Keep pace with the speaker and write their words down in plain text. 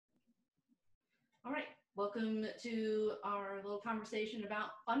Welcome to our little conversation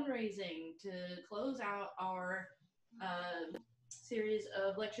about fundraising to close out our series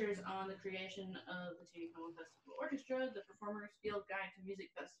of lectures on the creation of the Tacoma Festival Orchestra, the Performer's Field Guide to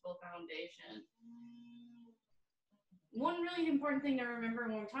Music Festival Foundation. One really important thing to remember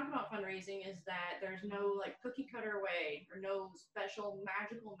when we talk about fundraising is that there's no like cookie cutter way or no special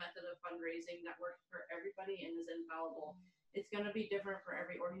magical method of fundraising that works for everybody and is infallible. It's going to be different for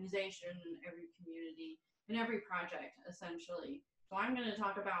every organization and every community and every project, essentially. So I'm going to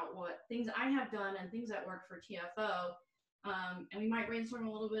talk about what things I have done and things that work for TFO. And we might brainstorm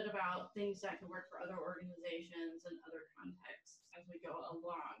a little bit about things that can work for other organizations and other contexts as we go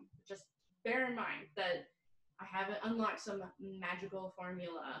along. Just bear in mind that I haven't unlocked some magical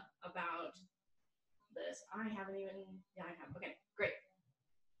formula about this. I haven't even, yeah, I have. Okay, great.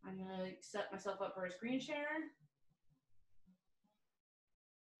 I'm going to set myself up for a screen share.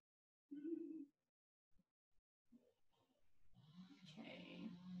 Okay.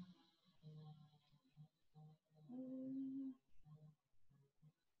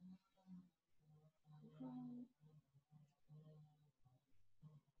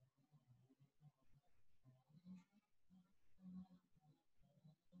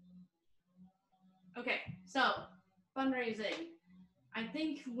 Okay, so fundraising. I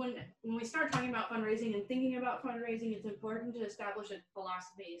think when we start talking about fundraising and thinking about fundraising, it's important to establish a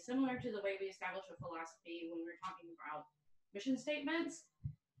philosophy similar to the way we establish a philosophy when we're talking about mission statements.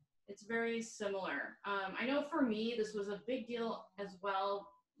 It's very similar. I know for me, this was a big deal as well,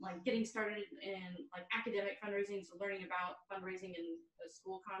 like getting started in like academic fundraising, so learning about fundraising in the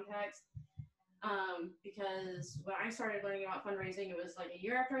school context. Because when I started learning about fundraising, it was like a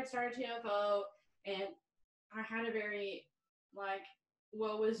year after I started TFO, and I had a very like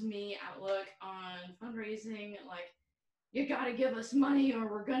woe is me outlook on fundraising, like you gotta give us money or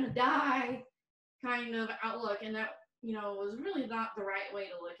we're gonna die kind of outlook, and that was really not the right way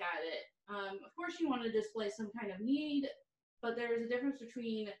to look at it. Of course you want to display some kind of need, but there's a difference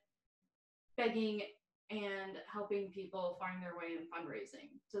between begging and helping people find their way in fundraising.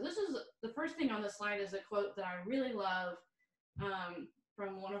 So this is the first thing on the slide is a quote that I really love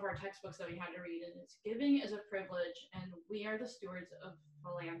from one of our textbooks that we had to read, and it's "Giving is a privilege, and we are the stewards of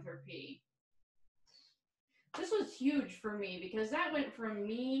philanthropy." This was huge for me because that went from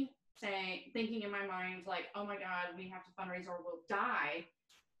me thinking in my mind like, oh my God, we have to fundraise or we'll die,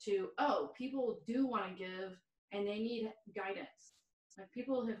 to, oh, people do want to give and they need guidance. Like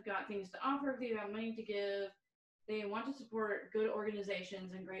people have got things to offer, they have money to give, they want to support good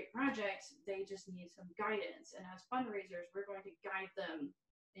organizations and great projects, they just need some guidance. And as fundraisers, we're going to guide them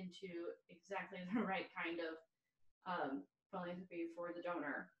into exactly the right kind of philanthropy for the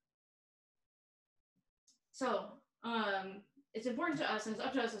donor. So it's important to us, and it's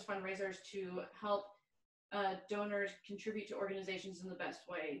up to us as fundraisers to help donors contribute to organizations in the best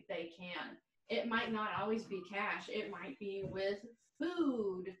way they can. It might not always be cash, it might be with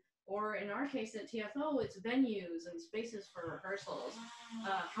food, or in our case at TFO, it's venues and spaces for rehearsals.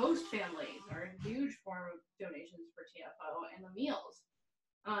 Host families are a huge form of donations for TFO, and the meals.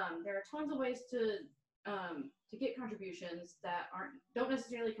 There are tons of ways to get contributions that don't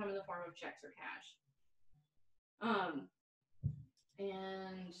necessarily come in the form of checks or cash.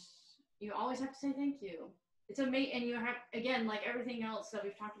 And you always have to say thank you. It's amazing, and you have, again, like everything else that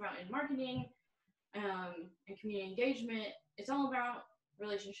we've talked about in marketing and community engagement, it's all about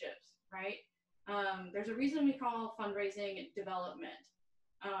relationships, right? There's a reason we call fundraising development.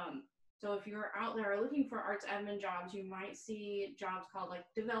 So if you're out there looking for arts admin jobs, you might see jobs called like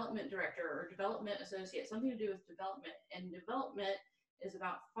development director or development associate, something to do with development. And development is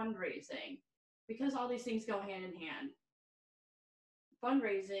about fundraising because all these things go hand in hand.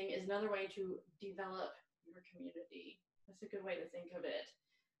 Fundraising is another way to develop your community. That's a good way to think of it.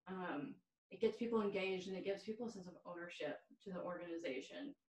 It gets people engaged and it gives people a sense of ownership to the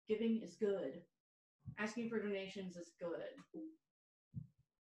organization. Giving is good. Asking for donations is good.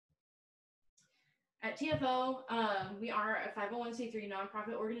 At TFO, we are a 501c3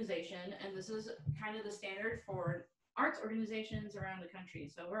 nonprofit organization, and this is kind of the standard for arts organizations around the country.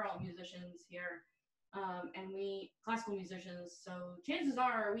 So we're all musicians here, and we classical musicians. So chances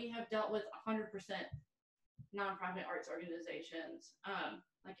are we have dealt with 100% nonprofit arts organizations,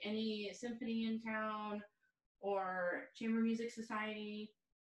 like any symphony in town or chamber music society.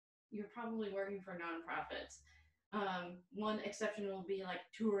 You're probably working for nonprofits. One exception will be like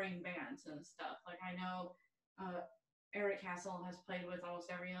touring bands and stuff. Like I know Eric Castle has played with almost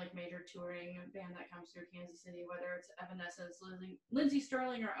every like major touring band that comes through Kansas City, whether it's Evanescence, Lindsey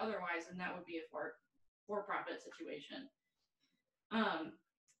Sterling, or otherwise, and that would be a for-profit situation.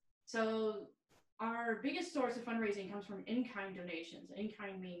 So our biggest source of fundraising comes from in-kind donations.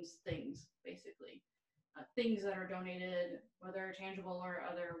 In-kind means things, basically. Things that are donated, whether tangible or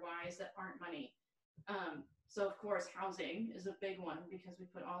otherwise, that aren't money. So, of course, housing is a big one because we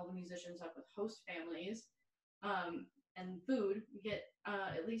put all the musicians up with host families. And food, we get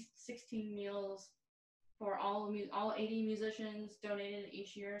at least 16 meals for all 80 musicians donated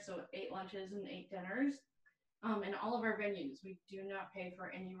each year, so 8 lunches and 8 dinners. And all of our venues, we do not pay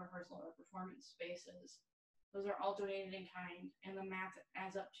for any rehearsal or performance spaces. Those are all donated in kind, and the math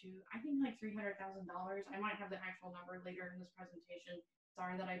adds up to, I think, like $300,000. I might have the actual number later in this presentation.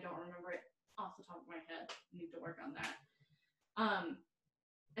 Sorry that I don't remember it off the top of my head. I need to work on that.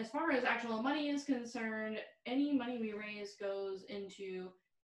 As far as actual money is concerned, any money we raise goes into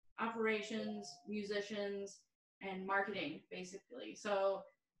operations, musicians, and marketing, basically. So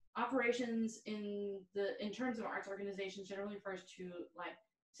operations in terms of arts organizations generally refers to like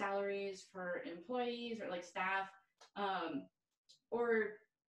salaries for employees or like staff, or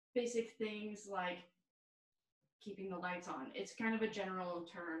basic things like keeping the lights on. It's kind of a general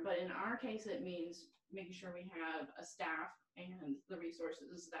term, but in our case, it means making sure we have a staff and the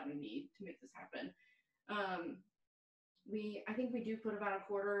resources that we need to make this happen. I think we do put about a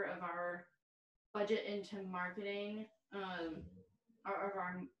quarter of our budget into marketing, of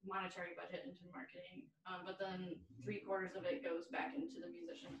our monetary budget into marketing, but then 3/4 of it goes back into the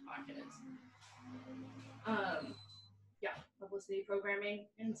musicians' pockets. Yeah, publicity, programming,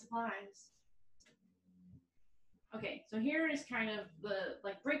 and supplies. Okay, so here is kind of the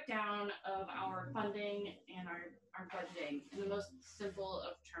breakdown of our funding and our budgeting in the most simple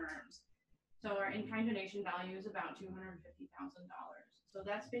of terms. So our in-kind donation value is about $250,000. So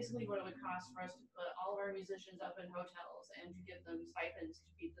that's basically what it would cost for us to put all of our musicians up in hotels and to give them stipends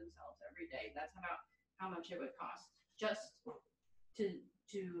to feed themselves every day. That's about how much it would cost just to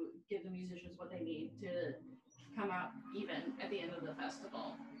give the musicians what they need to come out even at the end of the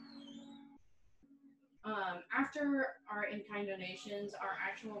festival. After our in-kind donations, our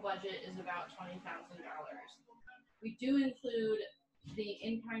actual budget is about $20,000. We do include the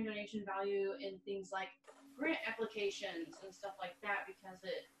in-kind donation value in things like grant applications and stuff like that because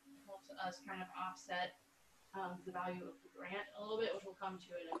it helps us kind of offset the value of the grant a little bit, which we'll come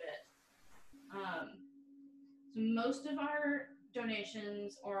to in a bit. So most of our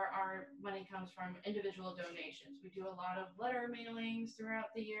donations or our money comes from individual donations. We do a lot of letter mailings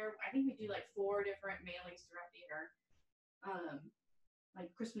throughout the year. I think we do like 4 different mailings throughout the year.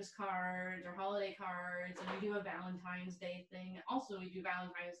 Like Christmas cards or holiday cards, and we do a Valentine's Day thing. Also, we do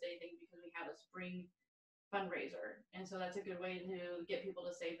Valentine's Day thing because we have a spring fundraiser, and so that's a good way to get people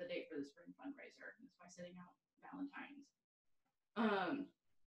to save the date for the spring fundraiser. That's by sending out Valentine's.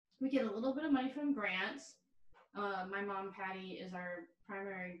 We get a little bit of money from grants. My mom, Patty, is our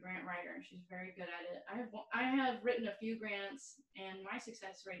primary grant writer. She's very good at it. I have written a few grants, and my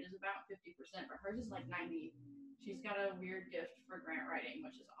success rate is about 50%, but hers is like 90%. She's got a weird gift for grant writing,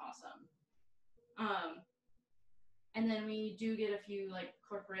 which is awesome. And then we do get a few like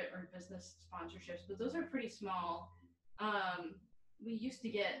corporate or business sponsorships, but those are pretty small. We used to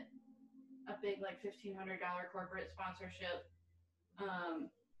get a big like $1,500 corporate sponsorship,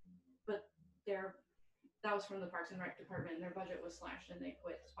 but that was from the Parks and Rec department. Their budget was slashed and they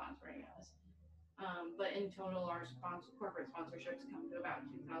quit sponsoring us. But in total, our corporate sponsorships come to about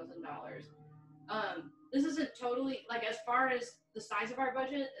 $2,000. This isn't totally, like, as far as the size of our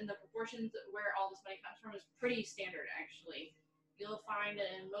budget and the proportions where all this money comes from is pretty standard, actually. You'll find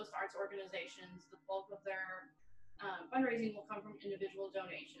in most arts organizations, the bulk of their fundraising will come from individual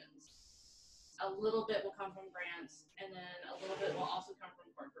donations. A little bit will come from grants, and then a little bit will also come from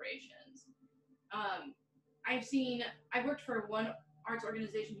corporations. I worked for one arts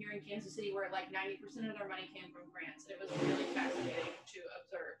organization here in Kansas City where like 90% of their money came from grants. It was really fascinating to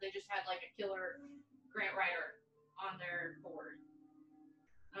observe. They just had like a killer grant writer on their board.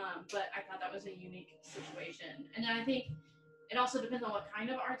 But I thought that was a unique situation. And then I think it also depends on what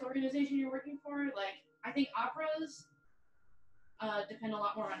kind of arts organization you're working for. Like, I think operas depend a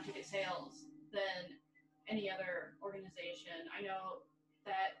lot more on ticket sales than any other organization. I know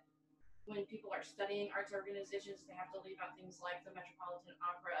that when people are studying arts organizations, they have to leave out things like the Metropolitan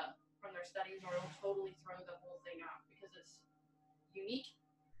Opera from their studies, or it'll totally throw the whole thing out because it's unique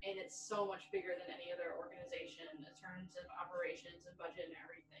and it's so much bigger than any other organization in terms of operations and budget and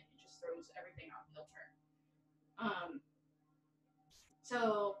everything. It just throws everything off kilter.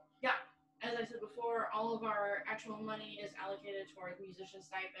 So yeah, as I said before, all of our actual money is allocated towards musician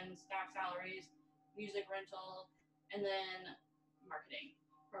stipends, staff salaries, music rental, and then marketing,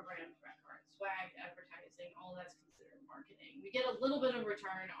 program record, swag, advertising, all that's considered marketing. We get a little bit of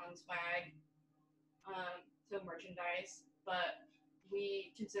return on swag, so merchandise, but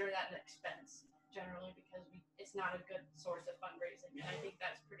we consider that an expense generally because it's not a good source of fundraising, and I think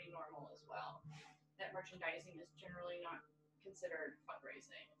that's pretty normal as well. That merchandising is generally not considered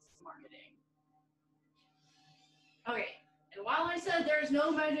fundraising; it's marketing. Okay, and while I said there's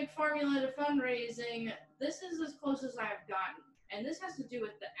no magic formula to fundraising, this is as close as I've gotten, and this has to do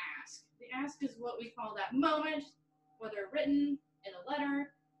with the ask. The ask is what we call that moment, whether written in a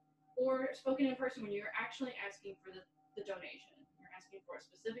letter or spoken in person, when you're actually asking for the donation. You're asking for a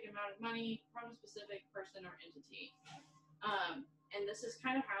specific amount of money from a specific person or entity. And this is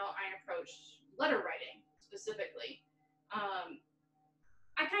kind of how I approached letter writing specifically.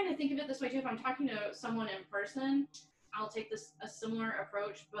 I kind of think of it this way too. If I'm talking to someone in person, I'll take a similar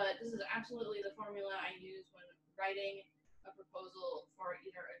approach, but this is absolutely the formula I use when writing a proposal for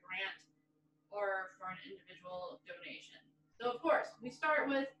either a grant or for an individual donation. So of course, we start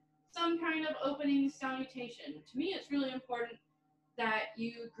with some kind of opening salutation. To me, it's really important that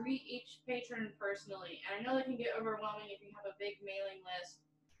you greet each patron personally. And I know that can get overwhelming if you have a big mailing list,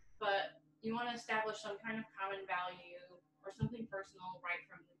 but you want to establish some kind of common value or something personal right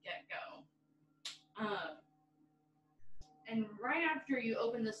from the get-go. And right after you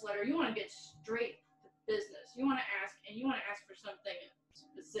open this letter, you want to get straight to business. You want to ask, and you want to ask for something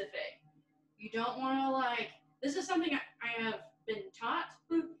specific. You don't want to this is something I have been taught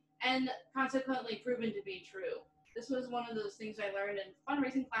and consequently proven to be true. This was one of those things I learned in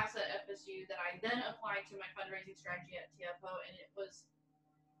fundraising class at FSU that I then applied to my fundraising strategy at TFO, and it was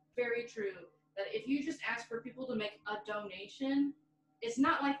very true that if you just ask for people to make a donation, it's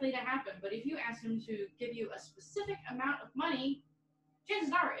not likely to happen. But if you ask them to give you a specific amount of money,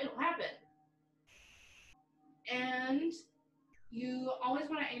 chances are it'll happen. And you always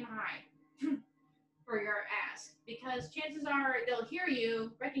want to aim high for your ask, because chances are they'll hear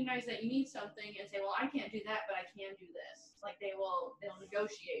you, recognize that you need something, and say, well, I can't do that, but I can do this. They'll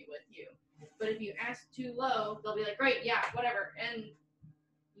negotiate with you. But if you ask too low, they'll be like, great, yeah, whatever. And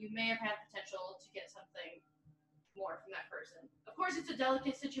you may have had potential to get something more from that person. Of course, it's a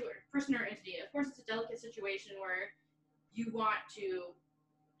delicate situation, person or entity. Of course, it's a delicate situation where you want to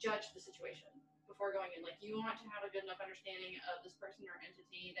judge the situation before going in. You want to have a good enough understanding of this person or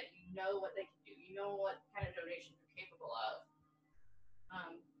entity that you know what they can do. You know what kind of donation they're capable of.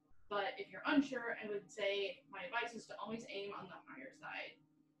 But if you're unsure, I would say my advice is to always aim on the higher side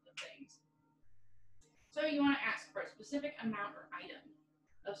of things. So you want to ask for a specific amount or item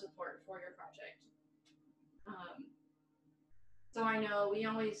of support for your project. So I know we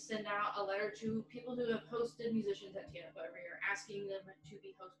always send out a letter to people who have hosted musicians at TFO every year, asking them to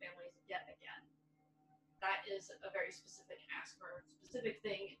be host families yet again. That is a very specific ask for a specific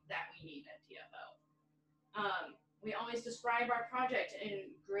thing that we need at TFO. We always describe our project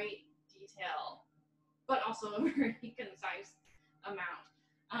in great detail, but also a very concise amount.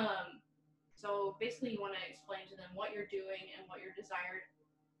 So basically, you want to explain to them what you're doing and what your desired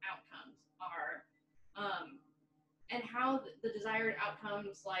outcomes are, and how the desired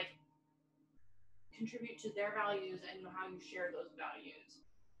outcomes contribute to their values and how you share those values.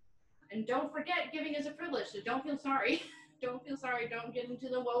 And don't forget, giving is a privilege, so don't feel sorry. Don't feel sorry. Don't get into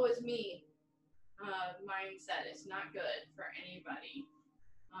the woe is me mindset. It's not good for anybody.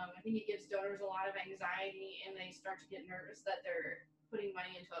 I think it gives donors a lot of anxiety, and they start to get nervous that they're putting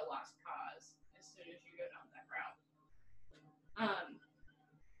money into a lost cause as soon as you go down that route.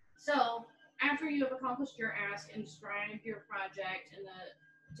 So after you have accomplished your ask and described your project and the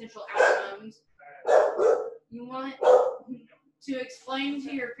potential outcomes, you want to explain to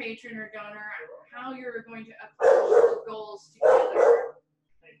your patron or donor how you're going to accomplish the goals together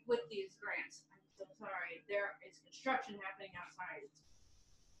with these grants. I'm so sorry. There is construction happening outside. It's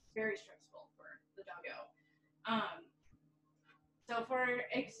very stressful for the doggo. So for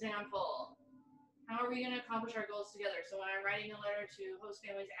example, how are we going to accomplish our goals together? So when I'm writing a letter to host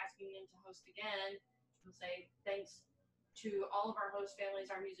families asking them to host again, we'll say, thanks to all of our host families,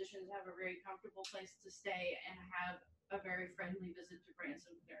 our musicians have a very comfortable place to stay and have a very friendly visit to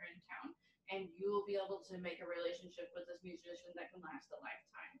Branson when they're in town. And you will be able to make a relationship with this musician that can last a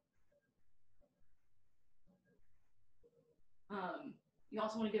lifetime. You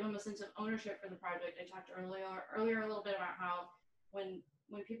also want to give them a sense of ownership for the project. I talked earlier a little bit about how when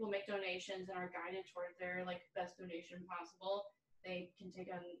people make donations and are guided toward their best donation possible, they can take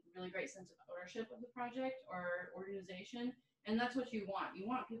a really great sense of ownership of the project or organization, and that's what you want.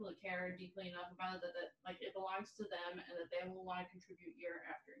 You want people to care deeply enough about it that it belongs to them and that they will want to contribute year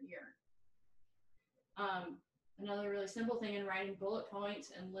after year. Another really simple thing in writing bullet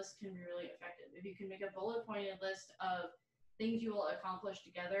points and lists can be really effective. If you can make a bullet pointed list of things you will accomplish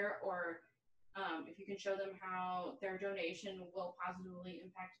together or If you can show them how their donation will positively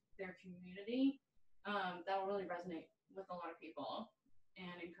impact their community, that'll really resonate with a lot of people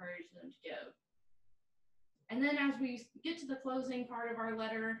and encourage them to give. And then as we get to the closing part of our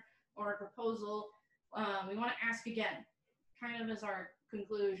letter or proposal, we want to ask again, kind of as our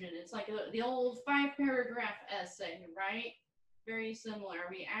conclusion. It's like the old 5-paragraph essay, right? Very similar.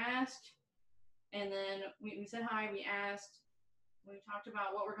 We asked, and then we said hi, we asked, we talked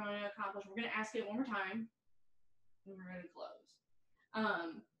about what we're going to accomplish. We're going to ask it one more time, and we're going to close.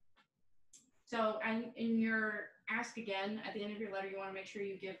 So in your ask again, at the end of your letter, you want to make sure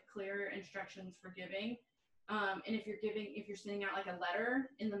you give clear instructions for giving. And if you're sending out like a letter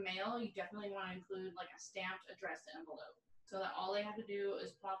in the mail, you definitely want to include like a stamped addressed envelope, so that all they have to do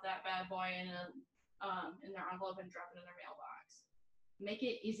is plop that bad boy in their envelope and drop it in their mailbox. Make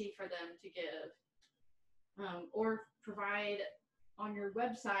it easy for them to give, or provide on your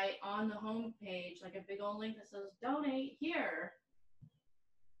website on the home page like a big old link that says donate here.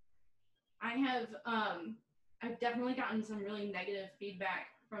 I've definitely gotten some really negative feedback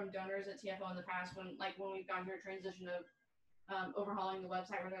from donors at TFO in the past when we've gone through a transition of overhauling the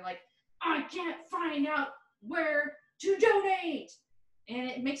website, where they're like, I can't find out where to donate, and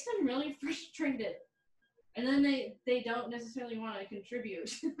it makes them really frustrated. And then they don't necessarily want to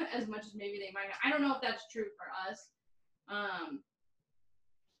contribute as much as maybe they might have. I don't know if that's true for us,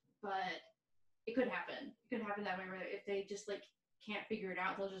 but it could happen. It could happen that way, where if they just like can't figure it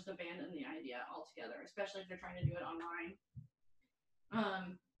out, they'll just abandon the idea altogether, especially if they're trying to do it online.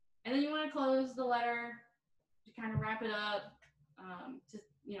 And then you want to close the letter to kind of wrap it up, to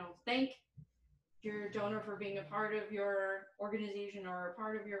thank your donor for being a part of your organization or a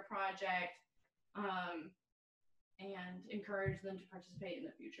part of your project, and encourage them to participate in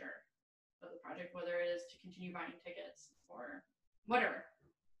the future of the project, whether it is to continue buying tickets or whatever.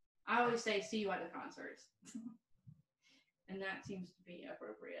 I always say, see you at the concerts. And that seems to be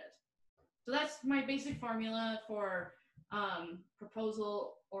appropriate. So that's my basic formula for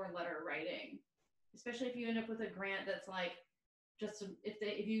proposal or letter writing, especially if you end up with a grant that's like,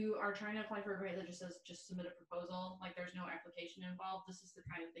 if you are trying to apply for a grant that just says just submit a proposal, like there's no application involved, this is the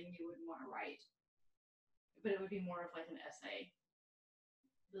kind of thing you wouldn't want to write. But it would be more of like an essay.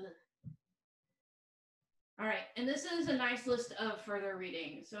 Ugh. All right, and this is a nice list of further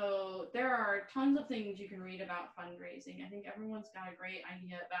reading. So there are tons of things you can read about fundraising. I think everyone's got a great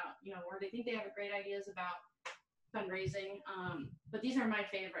idea about, or they think they have great ideas about fundraising. But these are my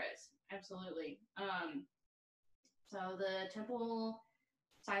favorites, absolutely. So the Temple,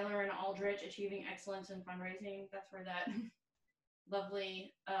 Seiler, and Aldrich, Achieving Excellence in Fundraising, that's where that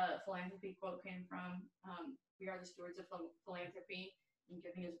lovely philanthropy quote came from. We are the stewards of philanthropy, and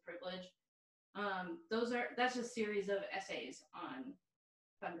giving is a privilege. That's a series of essays on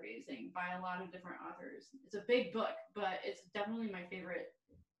fundraising by a lot of different authors. It's a big book, but it's definitely my favorite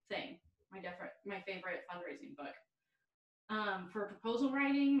thing. My favorite fundraising book. For proposal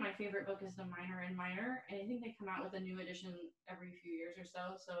writing, my favorite book is The Minor and Minor, and I think they come out with a new edition every few years or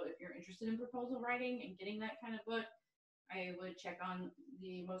so. So if you're interested in proposal writing and getting that kind of book, I would check on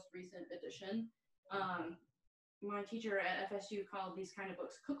the most recent edition. My teacher at FSU called these kind of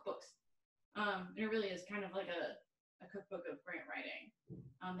books cookbooks. And it really is kind of like a cookbook of grant writing.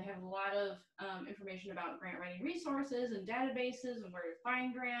 They have a lot of information about grant writing resources and databases and where to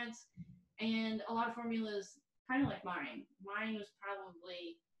find grants, and a lot of formulas kind of like mine. Mine was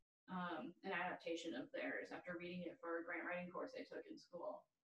probably an adaptation of theirs after reading it for a grant writing course I took in school.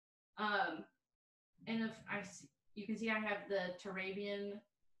 And you can see I have the Turabian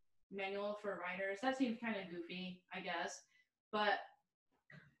manual for writers. That seems kind of goofy, I guess, but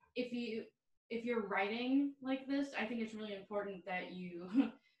if you're writing like this, I think it's really important that you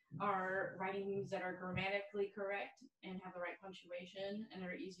are writing things that are grammatically correct and have the right punctuation and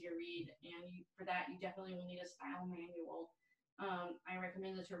are easy to read. And for that, you definitely will need a style manual. I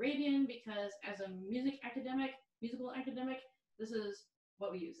recommend the Turabian because as a musical academic, this is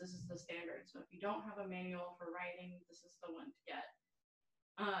what we use. This is the standard. So if you don't have a manual for writing, this is the one to get.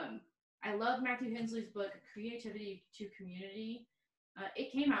 I love Matthew Hensley's book, Creativity to Community.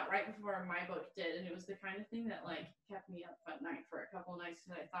 It came out right before my book did, and it was the kind of thing that kept me up at night for a couple of nights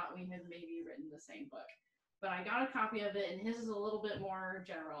because I thought we had maybe written the same book. But I got a copy of it, and his is a little bit more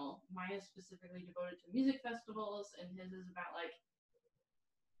general. Mine is specifically devoted to music festivals, and his is about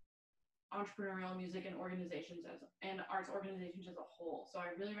entrepreneurial music and organizations and arts organizations as a whole. So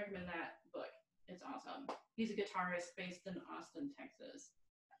I really recommend that book. It's awesome. He's a guitarist based in Austin, Texas.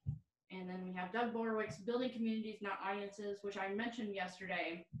 And then we have Doug Borwick's Building Communities, Not Audiences, which I mentioned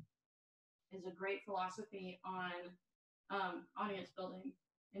yesterday, is a great philosophy on audience building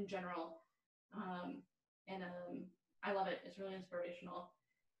in general. And I love it. It's really inspirational.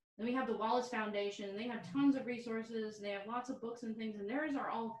 Then we have the Wallace Foundation. They have tons of resources. They have lots of books and things, and theirs are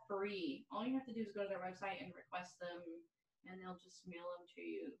all free. All you have to do is go to their website and request them, and they'll just mail them to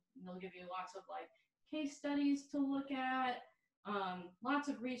you. And they'll give you lots of like case studies to look at, lots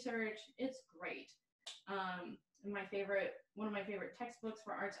of research. It's great. One of my favorite textbooks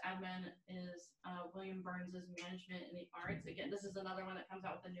for arts admin is William Burns's Management in the Arts. Again, this is another one that comes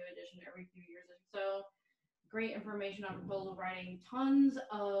out with a new edition every few years or so. Great information on proposal writing, tons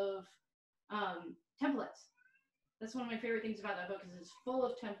of templates. That's one of my favorite things about that book is it's full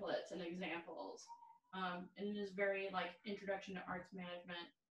of templates and examples. And it is very like introduction to arts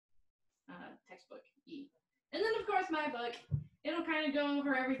management textbook-y. And then of course my book, it'll kind of go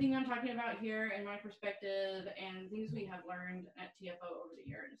over everything I'm talking about here and my perspective and things we have learned at TFO over the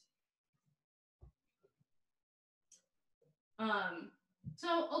years.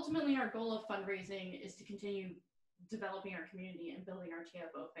 So ultimately our goal of fundraising is to continue developing our community and building our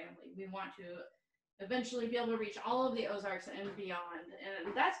TFO family. We want to eventually be able to reach all of the Ozarks and beyond.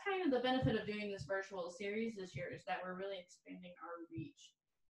 And that's kind of the benefit of doing this virtual series this year is that we're really expanding our reach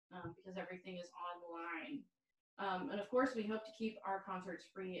because everything is online. And of course, we hope to keep our concerts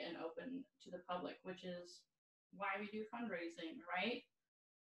free and open to the public, which is why we do fundraising, right?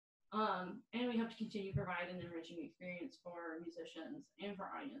 And we hope to continue to provide an enriching experience for musicians and for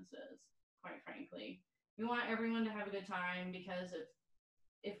audiences, quite frankly. We want everyone to have a good time because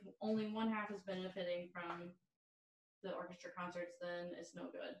if only one half is benefiting from the orchestra concerts, then it's no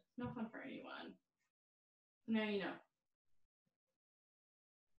good. It's no fun for anyone. Now you know.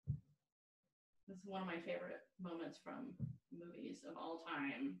 This is one of my favorite moments from movies of all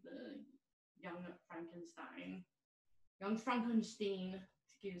time, the Young Frankenstein,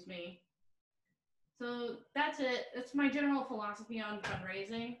 excuse me. So that's it. That's my general philosophy on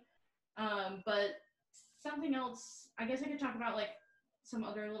fundraising. But something else, I guess I could talk about like some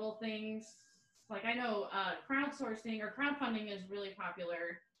other little things. Like I know crowdsourcing or crowdfunding is really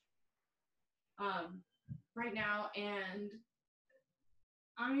popular right now, and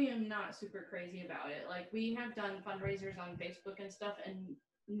I am not super crazy about it. Like we have done fundraisers on Facebook and stuff and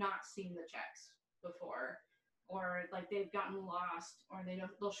not seen the checks before, or like they've gotten lost, or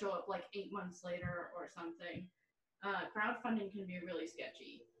they'll show up like 8 months later or something. Crowdfunding can be really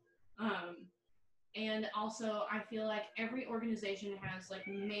sketchy. And also I feel like every organization has like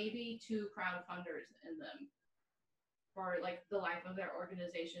maybe 2 crowdfunders in them for like the life of their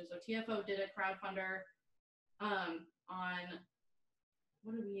organization. So TFO did a crowdfunder on,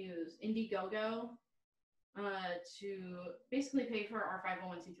 what did we use? Indiegogo to basically pay for our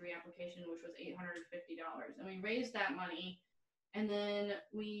 501c3 application, which was $850. And we raised that money. And then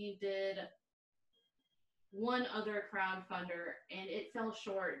we did one other crowdfunder and it fell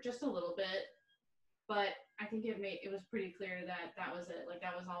short just a little bit. But I think it was pretty clear that that was it. Like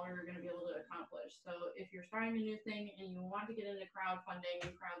that was all we were going to be able to accomplish. So if you're starting a new thing and you want to get into crowdfunding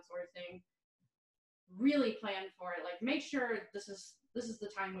and crowdsourcing, really plan for it. Like make sure this is the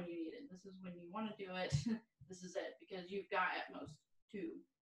time when you need it. This is when you want to do it. This is it, because you've got at most 2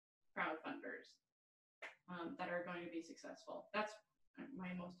 crowdfunders that are going to be successful. That's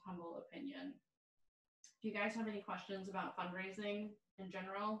my most humble opinion. Do you guys have any questions about fundraising in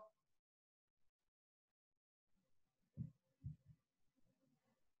general?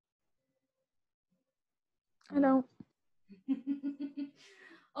 I don't.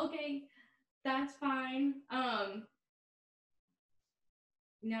 Okay, that's fine.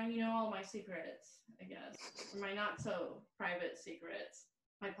 Now you know all my secrets, I guess. Or my not so private secrets,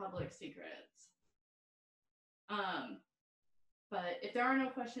 my public secrets. But if there are no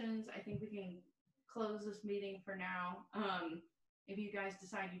questions, I think we can close this meeting for now. If you guys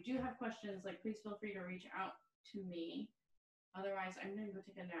decide you do have questions, like please feel free to reach out to me. Otherwise, I'm gonna go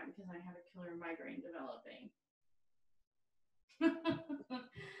take a nap because I have a killer migraine developing.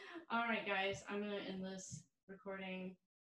 All right, guys, I'm gonna end this recording.